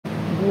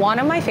one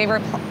of my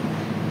favorite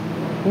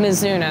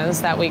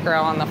Mizunas that we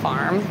grow on the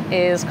farm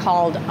is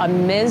called a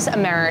Ms.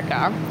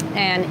 America,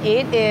 and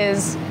it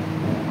is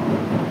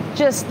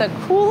just the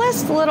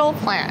coolest little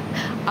plant.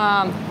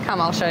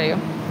 Come, I'll show you.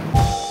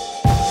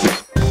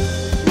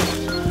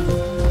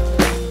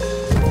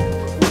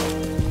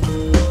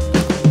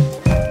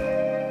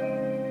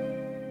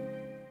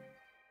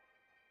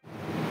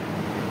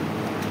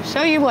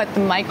 Show you what the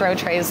micro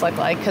trays look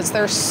like, because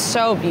they're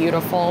so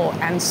beautiful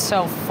and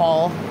so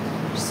full.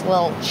 Just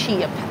little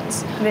chia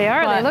pets. They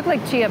are. They look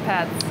like chia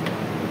pets.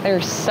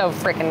 They're so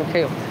freaking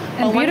cool.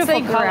 And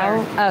beautiful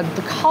color.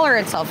 The color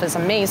itself is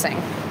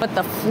amazing, but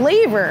the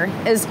flavor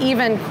is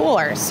even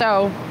cooler.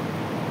 So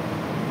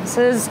this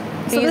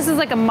is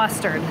like a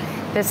mustard.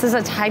 This is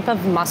a type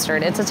of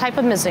mustard. It's a type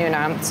of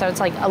Mizuna, so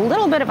it's like a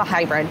little bit of a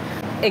hybrid.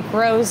 It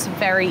grows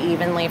very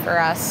evenly for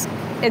us.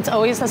 It's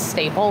always a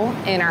staple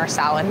in our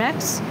salad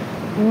mix.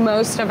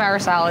 Most of our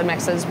salad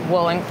mixes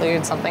will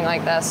include something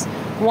like this.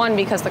 One,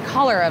 because the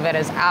color of it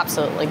is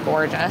absolutely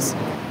gorgeous.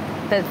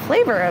 The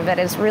flavor of it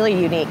is really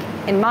unique.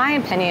 In my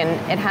opinion,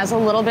 it has a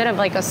little bit of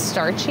like a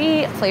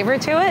starchy flavor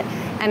to it,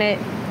 and it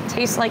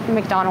tastes like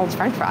McDonald's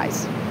French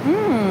fries.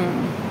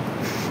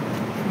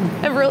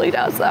 It really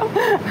does, though.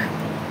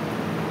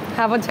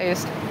 Have a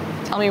taste.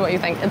 Tell me what you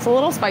think. It's a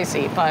little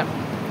spicy, but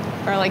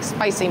or like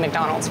spicy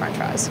McDonald's French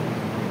fries.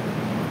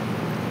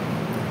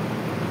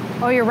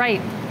 Oh, you're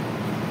right.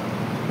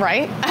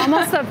 Right?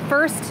 Almost the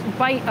first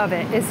bite of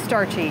it is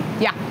starchy.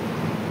 Yeah.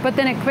 But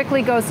then it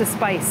quickly goes to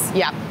spice.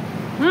 Yeah.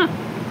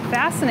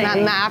 Fascinating.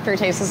 And the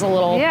aftertaste is a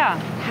little,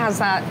 has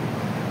that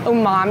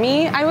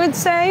umami, I would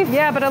say.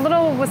 Yeah, but a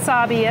little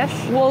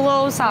wasabi-ish. Well, a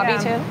little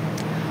wasabi too.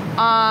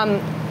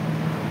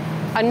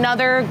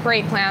 Another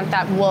great plant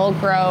that will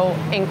grow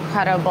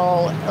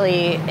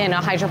incredibly in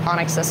a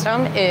hydroponic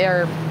system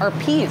are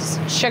peas,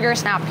 sugar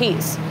snap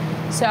peas.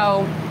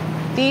 So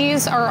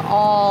these are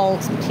all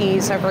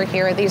peas over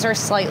here. These are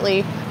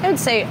slightly, I would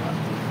say,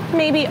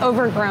 maybe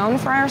overgrown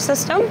for our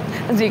system,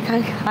 as you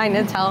can kind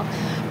of tell.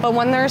 But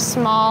when they're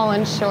small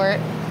and short.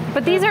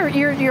 But these are,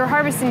 you're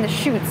harvesting the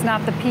shoots,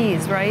 not the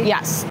peas, right?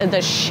 Yes,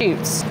 the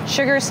shoots,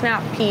 sugar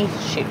snap pea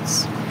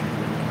shoots.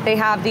 They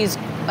have these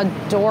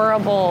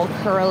adorable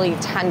curly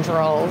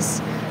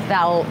tendrils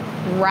that'll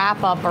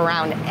wrap up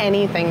around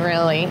anything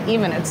really,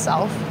 even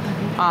itself,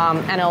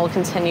 and it'll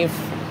continue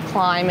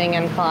climbing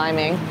and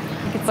climbing.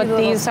 But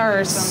these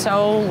are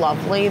so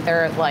lovely.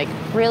 They're like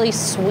really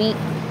sweet.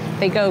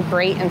 They go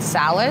great in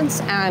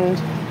salads,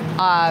 and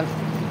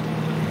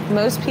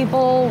most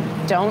people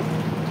don't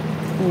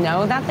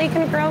know that they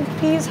can grow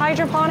peas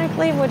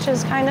hydroponically, which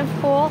is kind of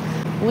cool.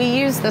 We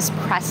use this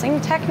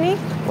pressing technique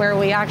where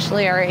we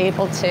actually are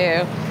able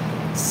to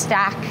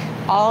stack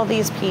all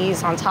these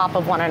peas on top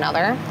of one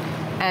another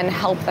and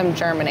help them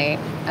germinate,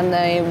 and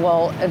they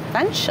will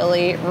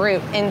eventually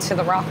root into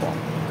the rock wool,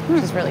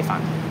 which is really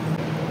fun.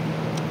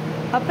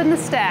 Up in the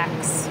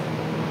stacks.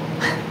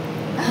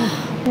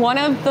 One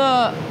of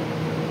the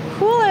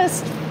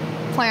coolest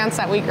plants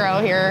that we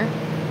grow here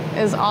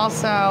is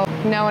also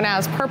known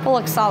as purple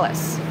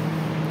oxalis.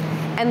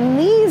 And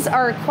these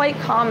are quite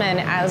common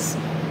as,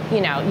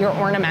 you know, your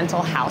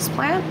ornamental house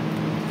plant.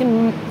 You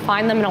can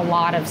find them in a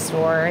lot of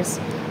stores,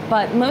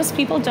 but most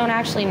people don't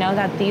actually know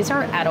that these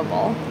are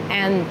edible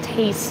and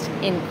taste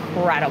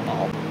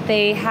incredible.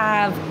 They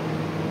have,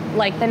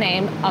 like the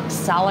name,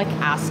 oxalic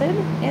acid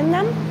in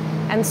them.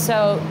 And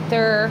so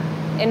they're,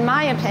 in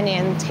my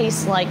opinion,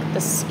 taste like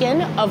the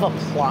skin of a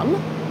plum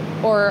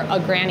or a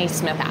Granny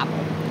Smith apple.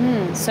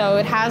 So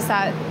it has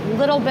that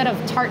little bit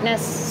of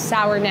tartness,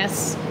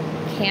 sourness,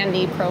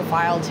 candy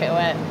profile to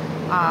it.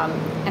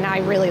 And I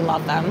really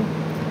love them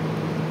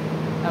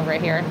over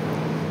here.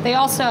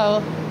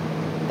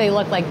 They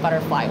look like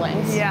butterfly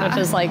wings, which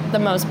is like the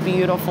most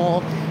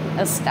beautiful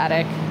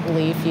aesthetic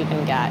leaf you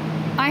can get.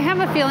 I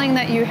have a feeling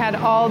that you had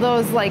all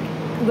those like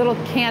little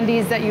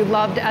candies that you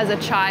loved as a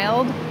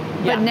child,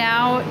 but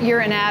now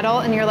you're an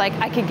adult and you're like,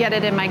 I could get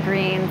it in my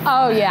greens.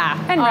 Oh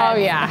yeah, and reds. Oh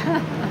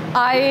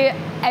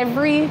yeah.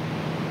 Every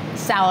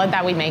salad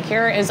that we make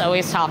here is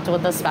always topped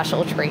with a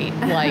special treat,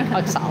 like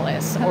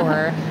oxalis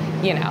or,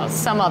 you know,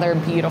 some other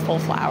beautiful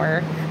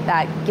flower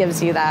that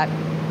gives you that,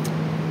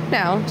 you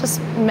know, just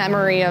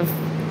memory of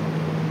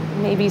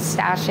maybe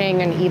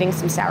stashing and eating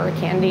some sour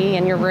candy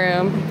in your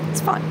room.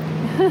 It's fun.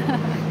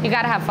 You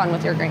gotta have fun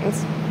with your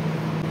greens.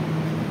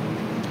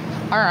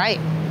 All right,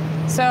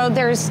 so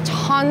there's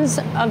tons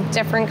of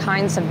different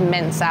kinds of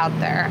mints out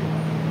there.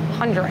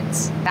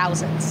 Hundreds,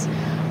 thousands.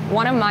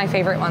 One of my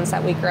favorite ones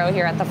that we grow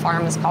here at the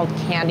farm is called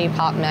Candy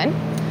Pop Mint.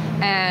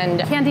 And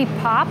Candy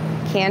Pop?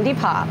 Candy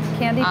Pop.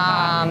 Candy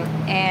Pop.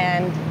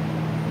 And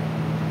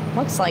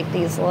looks like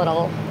these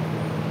little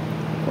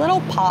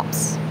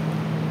pops.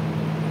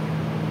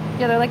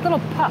 Yeah, they're like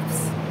little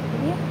puffs.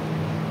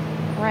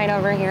 Yeah. Right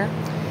over here.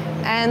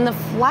 And the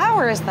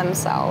flowers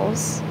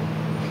themselves,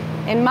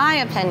 in my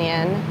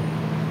opinion,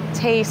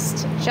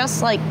 taste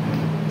just like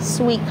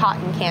sweet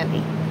cotton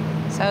candy.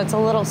 So it's a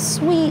little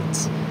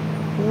sweet,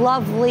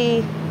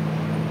 lovely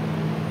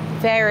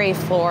very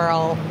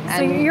floral. And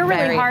so you're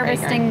really very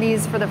harvesting fragrant.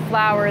 these for the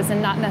flowers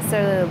and not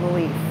necessarily the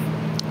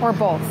leaf, or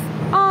both?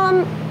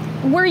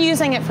 We're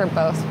using it for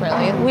both,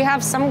 really. We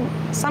have some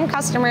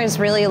customers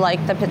really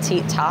like the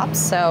petite tops,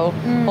 so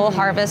we'll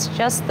harvest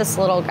just this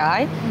little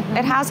guy.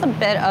 It has a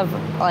bit of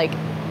like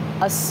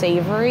a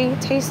savory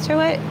taste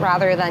to it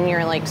rather than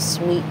your like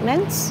sweet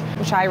mints,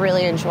 which I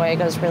really enjoy. It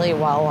goes really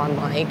well on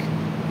like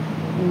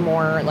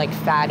more like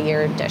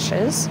fattier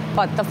dishes.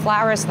 But the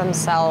flowers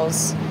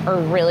themselves are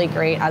really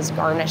great as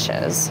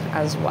garnishes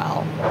as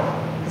well,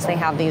 because they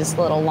have these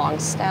little long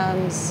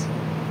stems,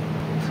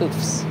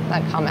 poofs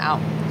that come out.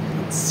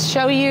 Let's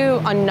show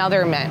you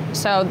another mint.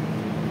 So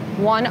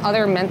one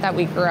other mint that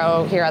we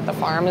grow here at the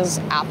farm is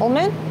apple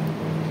mint.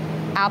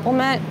 Apple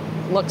mint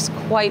looks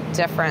quite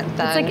different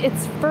than...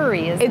 It's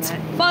furry, isn't it? It's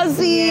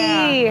fuzzy.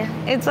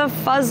 Yeah. It's a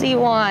fuzzy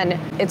one.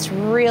 It's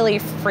really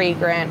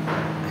fragrant.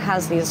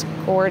 Has these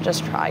gorgeous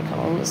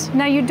trichomes.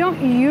 Now you don't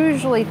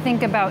usually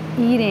think about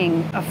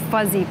eating a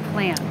fuzzy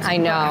plant. I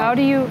know. How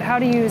do you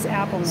use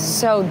apple mint?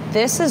 So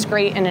this is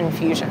great in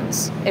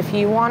infusions. If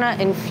you want to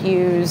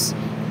infuse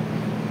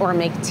or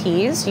make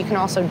teas, you can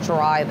also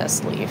dry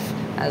this leaf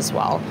as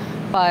well.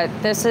 But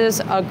this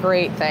is a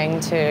great thing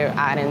to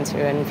add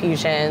into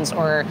infusions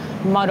or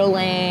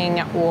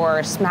muddling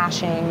or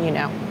smashing, you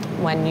know,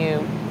 when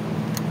you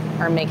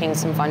are making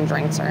some fun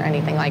drinks or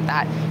anything like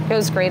that. It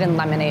goes great in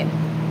lemonade,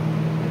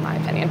 in my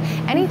opinion.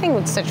 Anything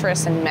with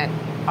citrus and mint,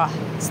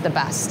 it's the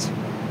best.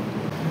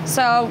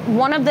 So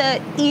one of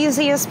the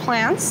easiest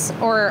plants,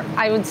 or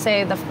I would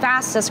say the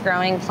fastest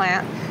growing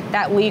plant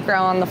that we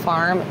grow on the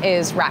farm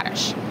is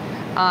radish.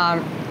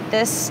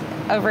 This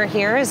over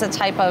here is a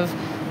type of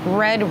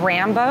red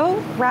Rambo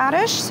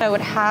radish. So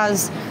it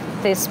has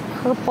this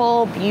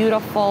purple,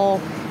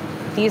 beautiful,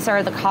 these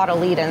are the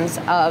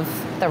cotyledons of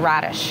the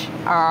radish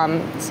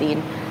seed.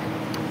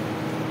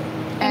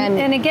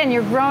 And again,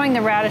 you're growing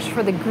the radish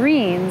for the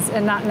greens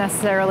and not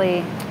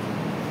necessarily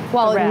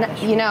well, the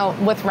radish. you know,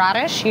 with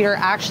radish, you're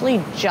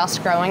actually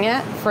just growing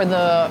it for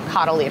the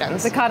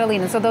cotyledons. The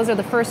cotyledons, so those are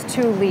the first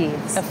two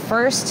leaves. The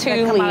first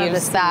two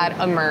leaves that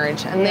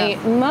emerge. And they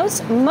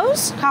most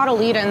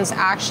cotyledons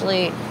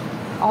actually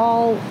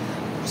all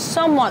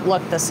somewhat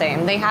look the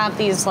same. They have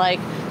these like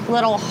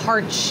little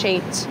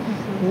heart-shaped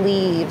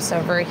leaves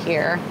over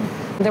here.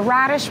 The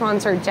radish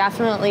ones are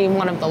definitely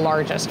one of the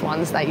largest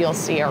ones that you'll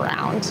see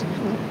around.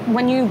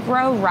 When you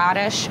grow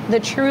radish, the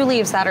true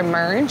leaves that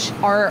emerge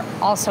are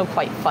also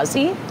quite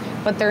fuzzy,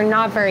 but they're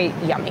not very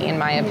yummy in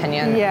my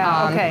opinion.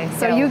 Yeah, okay.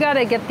 So you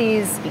gotta get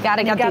these. You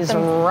gotta get these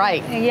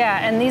right.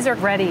 Yeah, and these are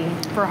ready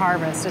for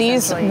harvest.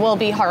 These will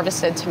be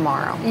harvested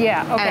tomorrow.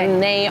 Yeah, okay.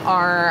 And they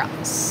are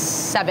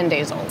 7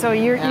 days old. So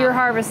you're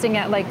harvesting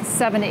at like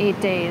 7 to 8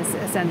 days,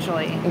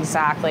 essentially.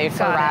 Exactly,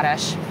 for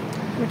radish.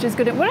 Which is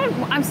good.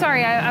 I'm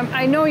sorry,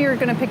 I know you're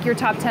going to pick your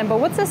top 10, but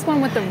what's this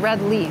one with the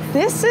red leaf?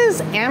 This is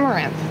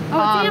amaranth.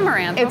 Oh, it's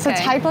amaranth. It's a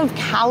type of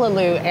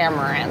callaloo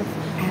amaranth,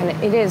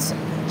 and it is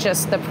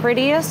just the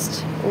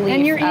prettiest leaf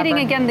And you're ever. eating,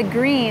 again, the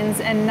greens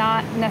and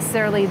not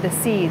necessarily the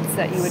seeds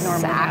that you would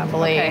normally have.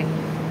 Exactly. Okay.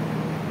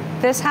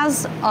 This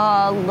has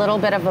a little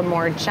bit of a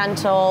more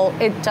gentle,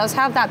 it does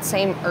have that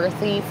same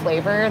earthy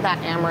flavor that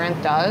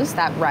amaranth does,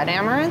 that red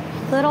amaranth.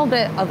 A little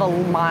bit of a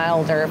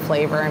milder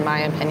flavor in my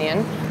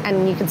opinion.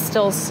 And you can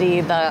still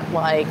see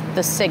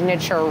the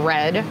signature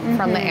red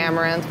from the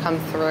amaranth come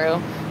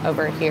through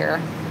over here.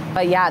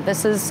 But yeah,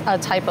 this is a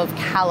type of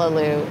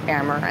callaloo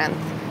amaranth.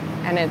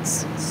 And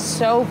it's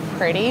so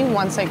pretty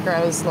once it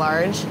grows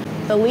large.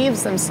 The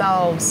leaves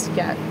themselves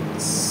get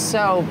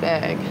so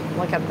big.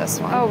 Look at this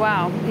one. Oh,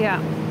 wow.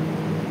 Yeah.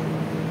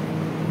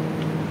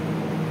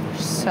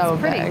 So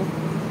pretty. big.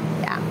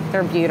 Yeah,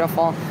 they're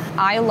beautiful.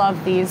 I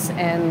love these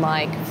in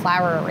like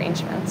flower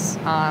arrangements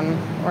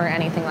or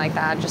anything like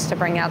that, just to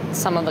bring out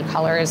some of the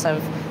colors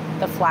of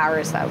the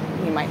flowers that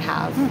you might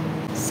have.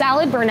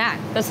 Salad Burnet.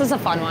 This is a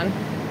fun one.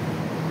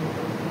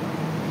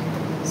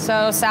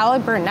 So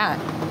salad Burnet.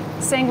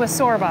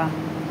 Sanguisorba.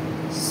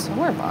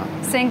 Sorba.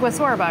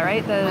 Sanguisorba,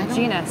 right? The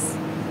genus.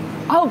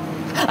 Oh,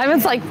 I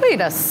was like,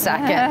 wait a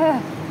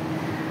second.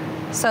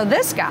 So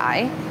this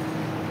guy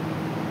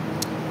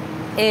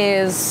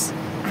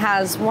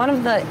has one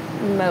of the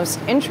most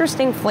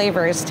interesting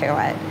flavors to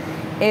it.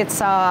 It's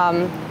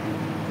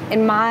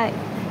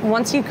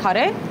once you cut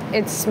it,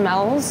 it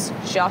smells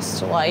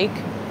just like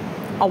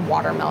a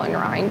watermelon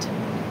rind,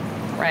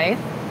 right?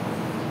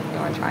 You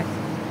want to try?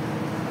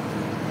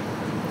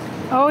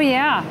 Oh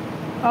yeah.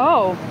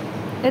 Oh,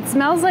 it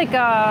smells like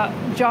a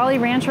Jolly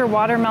Rancher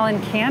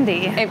watermelon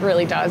candy. It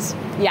really does.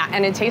 Yeah,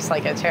 and it tastes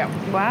like it too.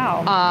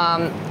 Wow.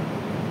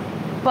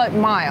 But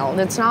mild.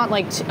 It's not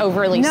like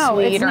overly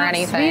sweet or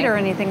anything. Sweet or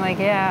anything like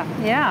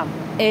yeah.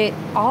 It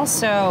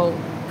also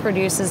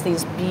produces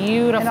these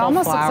beautiful flowers. It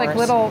almost looks like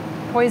little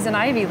poison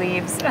ivy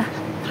leaves.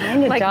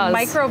 Kind of like does.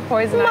 micro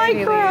poison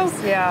ivy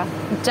leaves. Yeah.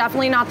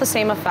 Definitely not the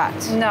same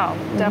effect. No.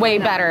 Way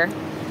not. better.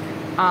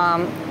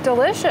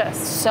 Delicious.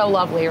 So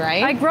lovely,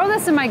 right? I grow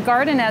this in my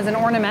garden as an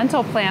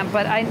ornamental plant,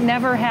 but I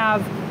never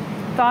have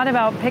thought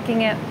about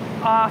picking it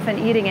off and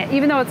eating it,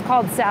 even though it's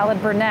called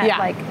salad burnet. Yeah.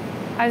 Like,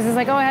 I was just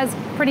like, oh, it has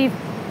pretty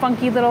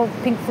funky little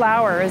pink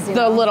flowers. You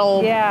The know?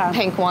 little Yeah.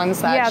 pink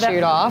ones that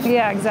shoot off.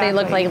 Yeah, exactly. They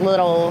look like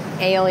little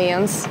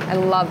aliens. I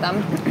love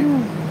them.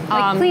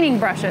 Like cleaning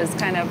brushes,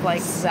 kind of like.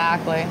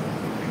 Exactly.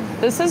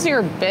 This is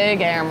your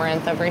big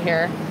amaranth over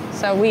here.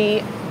 So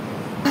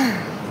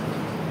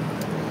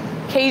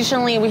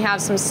occasionally we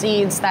have some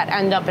seeds that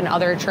end up in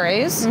other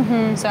trays.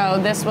 So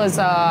this was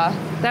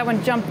That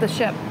one jumped the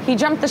ship. he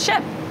jumped the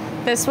ship.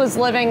 This was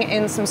living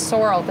in some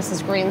sorrel. This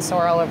is green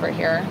sorrel over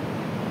here.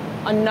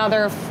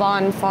 Another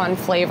fun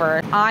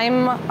flavor.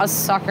 I'm a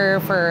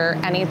sucker for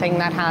anything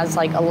that has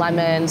like a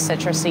lemon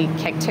citrusy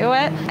kick to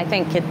it. I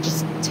think it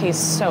just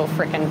tastes so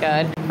freaking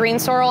good. Green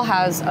sorrel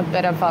has a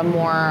bit of a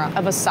more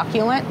of a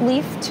succulent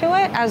leaf to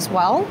it as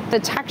well. The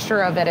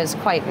texture of it is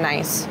quite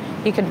nice.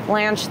 You could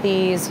blanch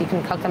these, you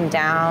can cook them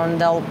down.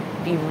 They'll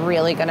be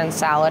really good in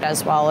salad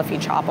as well if you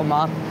chop them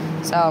up.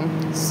 So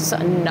it's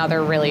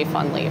another really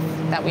fun leaf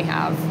that we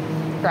have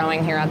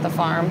growing here at the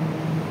farm.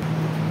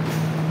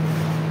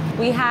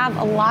 We have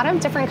a lot of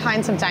different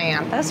kinds of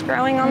dianthus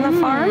growing on the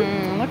farm.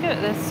 Look at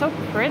it, it's so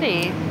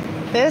pretty.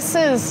 This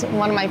is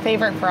one of my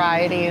favorite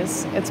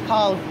varieties. It's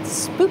called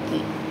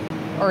Spooky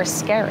or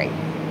Scary.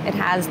 It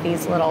has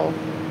these little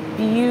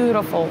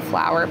beautiful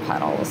flower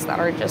petals that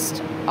are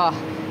just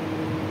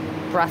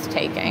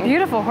breathtaking.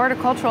 Beautiful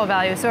horticultural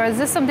value. So is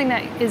this something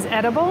that is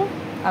edible?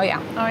 Oh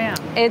yeah. Oh yeah.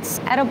 It's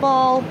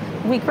edible.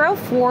 We grow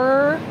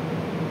 4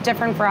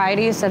 different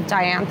varieties of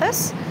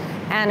dianthus.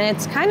 And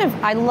it's kind of,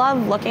 I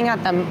love looking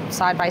at them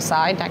side by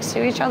side next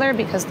to each other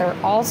because they're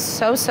all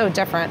so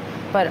different,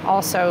 but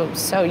also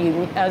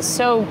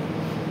so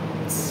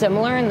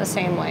similar in the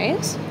same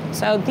ways.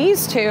 So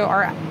these 2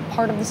 are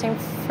part of the same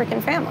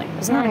freaking family.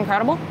 Isn't that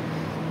incredible?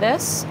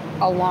 This,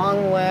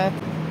 along with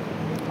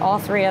all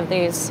 3 of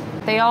these,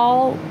 they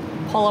all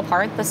pull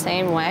apart the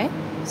same way.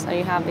 So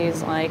you have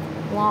these like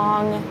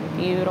long,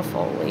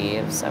 beautiful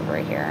leaves over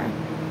here.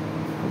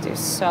 They do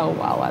so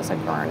well as a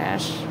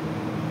garnish.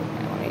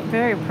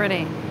 Very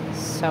pretty.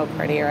 So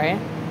pretty, right?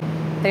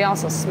 They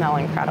also smell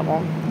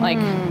incredible. Like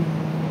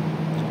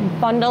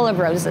bundle of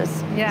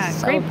roses. Yeah,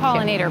 so great cute.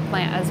 pollinator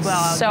plant as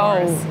well. So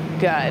outdoors.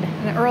 good.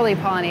 An early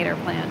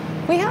pollinator plant.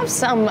 We have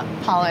some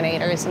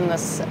pollinators in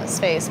this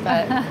space,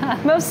 but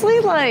mostly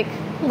like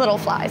little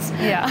flies.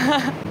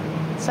 Yeah.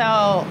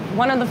 So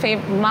one of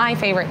my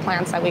favorite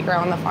plants that we grow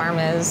on the farm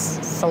is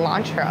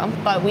cilantro,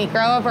 but we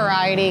grow a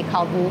variety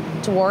called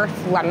dwarf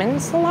lemon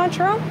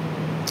cilantro.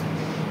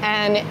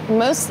 And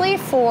mostly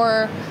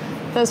for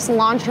the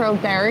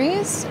cilantro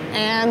berries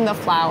and the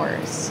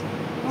flowers.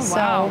 Oh,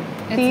 wow.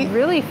 It's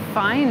really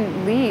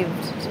fine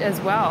leaved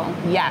as well.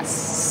 Yes.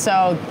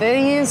 So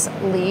these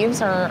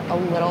leaves are a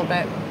little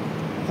bit,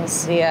 you can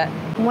see it.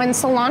 When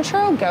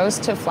cilantro goes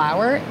to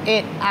flower,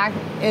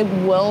 it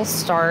will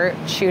start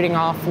shooting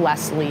off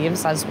less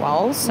leaves as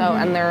well. So,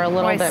 and they're a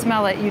little bit. I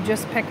smell it. You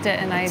just picked it,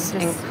 and it's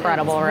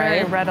incredible, right?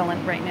 Very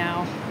redolent right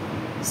now.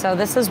 So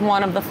this is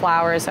one of the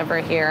flowers over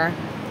here.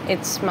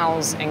 It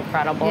smells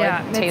incredible.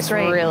 Yeah, it tastes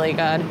great. really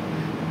good.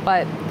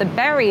 But the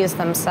berries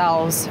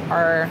themselves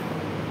are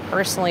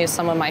personally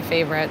some of my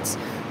favorites.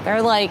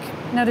 They're like...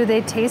 Now, do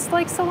they taste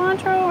like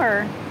cilantro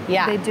or?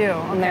 Yeah. They do.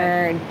 Okay. And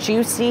they're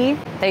juicy.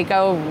 They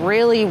go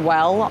really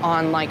well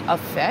on like a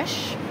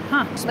fish.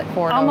 Huh.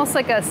 Almost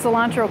like a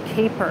cilantro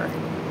caper.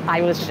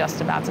 I was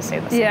just about to say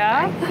the same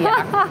thing.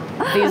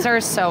 Yeah. These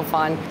are so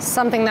fun.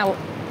 Something that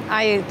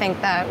I think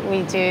that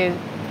we do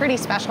pretty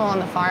special on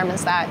the farm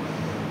is that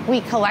we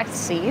collect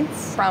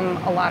seeds from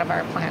a lot of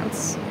our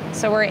plants.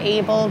 So we're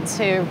able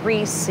to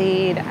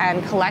reseed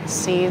and collect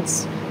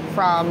seeds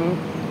from,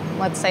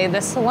 let's say,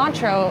 this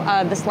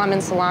cilantro, this lemon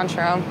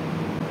cilantro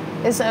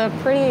is a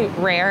pretty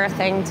rare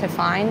thing to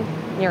find.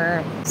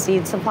 Your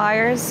seed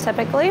suppliers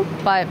typically,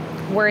 but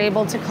we're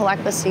able to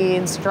collect the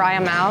seeds, dry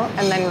them out,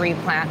 and then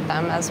replant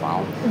them as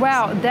well.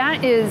 Wow,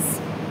 that is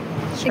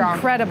strong.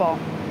 Incredible.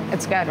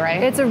 It's good,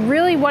 right? It's a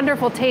really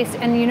wonderful taste,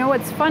 and you know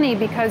what's funny,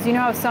 because you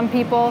know how some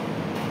people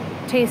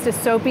taste a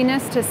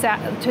soapiness to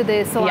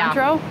the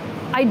cilantro?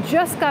 Yeah. I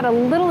just got a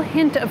little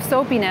hint of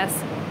soapiness.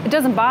 It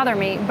doesn't bother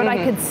me, but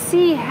I could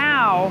see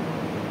how,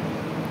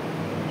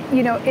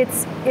 you know,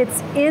 it's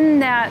in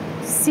that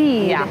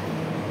seed,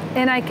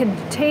 and I could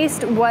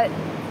taste what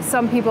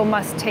some people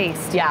must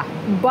taste. Yeah.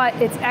 But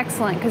it's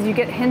excellent because you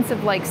get hints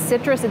of like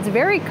citrus. It's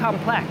very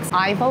complex.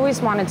 I've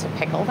always wanted to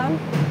pickle them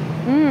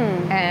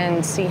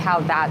and see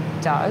how that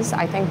does.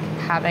 I think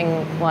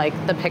having like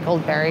the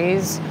pickled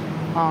berries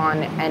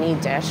on any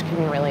dish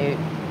can really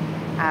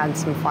add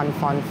some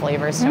fun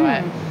flavors to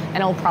it. And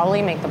it'll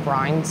probably make the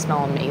brine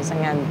smell amazing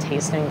and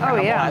taste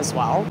incredible as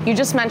well. You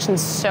just mentioned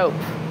soap.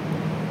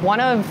 One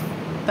of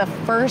the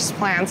first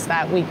plants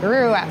that we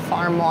grew at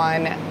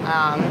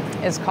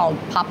FarmOne is called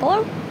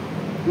popolo.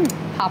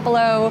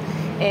 Popolo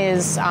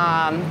is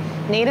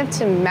native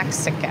to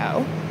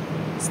Mexico.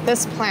 It's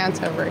this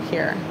plant over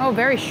here. Oh,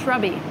 very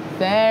shrubby.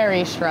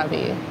 Very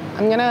shrubby.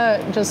 I'm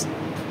gonna just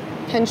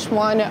pinch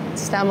one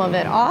stem of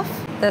it off.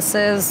 This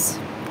is...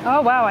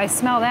 Oh wow, I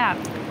smell that.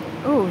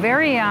 Ooh,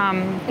 very,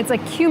 it's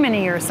like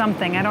cumin-y or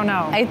something, I don't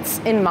know. It's,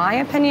 in my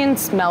opinion,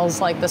 smells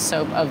like the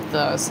soap of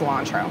the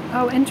cilantro.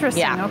 Oh,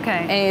 interesting, Yeah.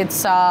 okay.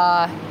 It's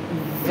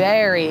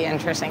very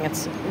interesting.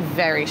 It's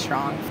very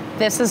strong.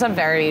 This is a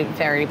very,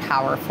 very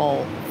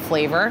powerful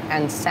flavor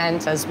and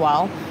scent as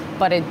well,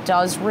 but it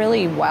does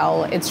really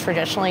well. It's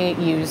traditionally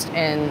used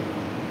in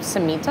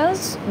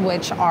semitas,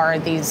 which are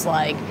these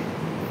like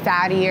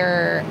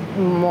fattier,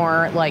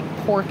 more like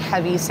pork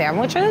heavy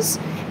sandwiches.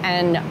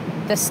 And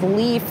this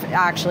leaf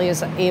actually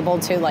is able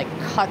to like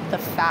cut the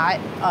fat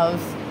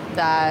of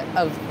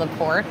the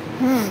pork,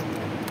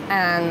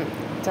 and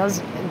it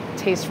does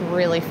taste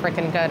really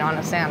freaking good on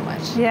a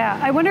sandwich. Yeah,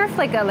 I wonder if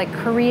like a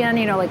Korean,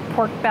 you know, like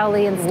pork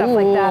belly and stuff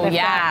like that. If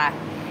yeah. that,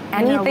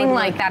 anything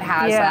like that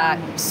has that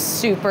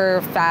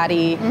super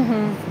fatty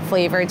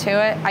flavor to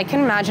it. I can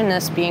imagine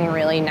this being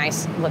really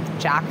nice with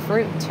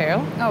jackfruit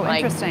too. Oh,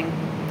 like, interesting.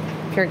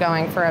 if you're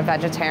going for a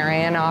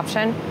vegetarian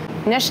option.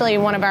 Initially,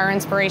 one of our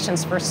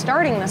inspirations for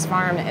starting this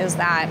farm is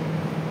that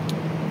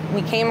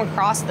we came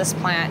across this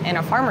plant in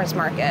a farmer's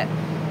market,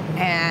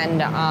 and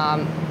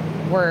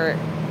we're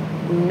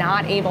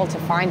not able to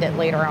find it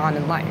later on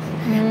in life.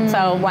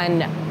 So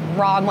when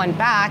Rob went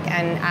back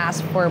and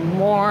asked for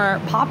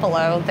more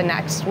popolo the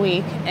next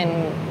week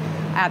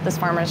at this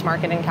farmer's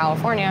market in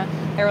California,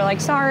 they were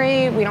like,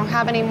 sorry, we don't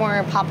have any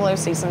more popolo,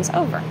 season's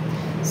over.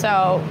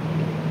 So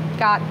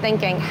got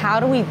thinking, how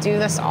do we do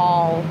this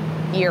all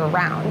year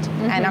round?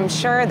 And I'm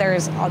sure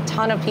there's a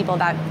ton of people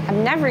that have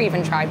never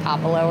even tried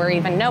popolo or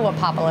even know what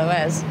popolo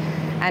is.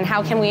 And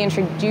how can we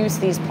introduce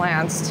these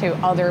plants to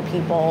other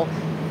people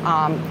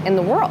in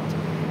the world,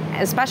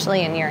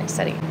 especially in New York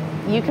City?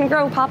 You can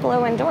grow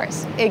popolo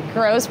indoors. It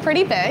grows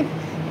pretty big.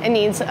 It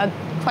needs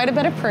quite a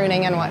bit of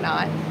pruning and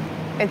whatnot.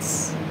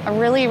 It's a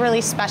really,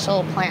 really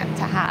special plant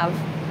to have.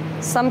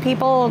 Some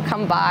people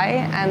come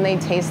by and they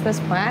taste this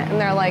plant and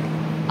they're like,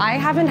 I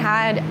haven't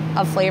had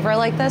a flavor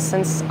like this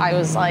since I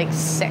was like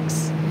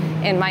 6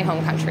 in my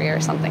home country or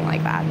something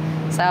like that.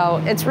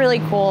 So it's really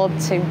cool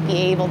to be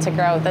able to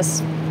grow this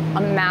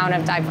amount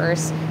of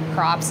diverse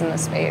crops in the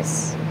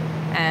space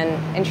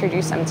and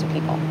introduce them to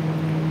people.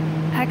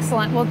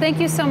 Excellent. Well, thank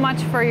you so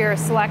much for your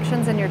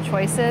selections and your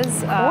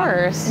choices. Of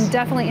course. And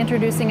definitely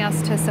introducing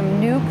us to some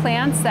new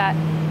plants that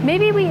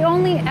maybe we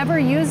only ever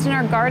used in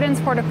our gardens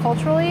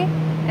horticulturally,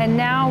 and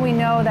now we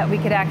know that we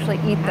could actually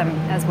eat them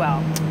as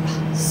well.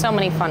 So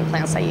many fun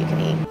plants that you can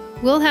eat.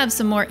 We'll have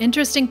some more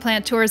interesting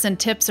plant tours and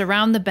tips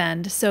around the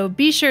bend, so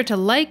be sure to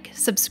like,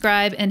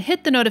 subscribe, and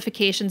hit the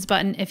notifications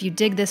button if you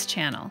dig this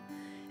channel.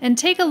 And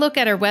take a look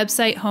at our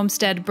website,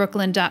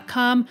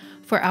 homesteadbrooklyn.com,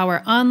 for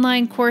our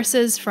online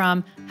courses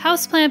from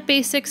Houseplant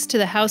Basics to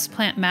the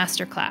Houseplant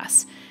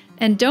Masterclass.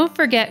 And don't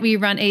forget we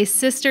run a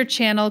sister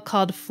channel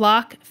called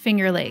Flock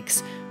Finger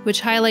Lakes,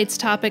 which highlights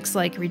topics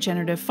like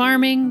regenerative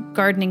farming,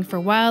 gardening for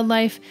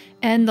wildlife,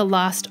 and the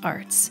lost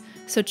arts.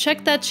 So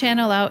check that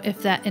channel out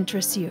if that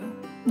interests you.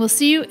 We'll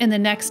see you in the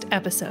next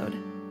episode.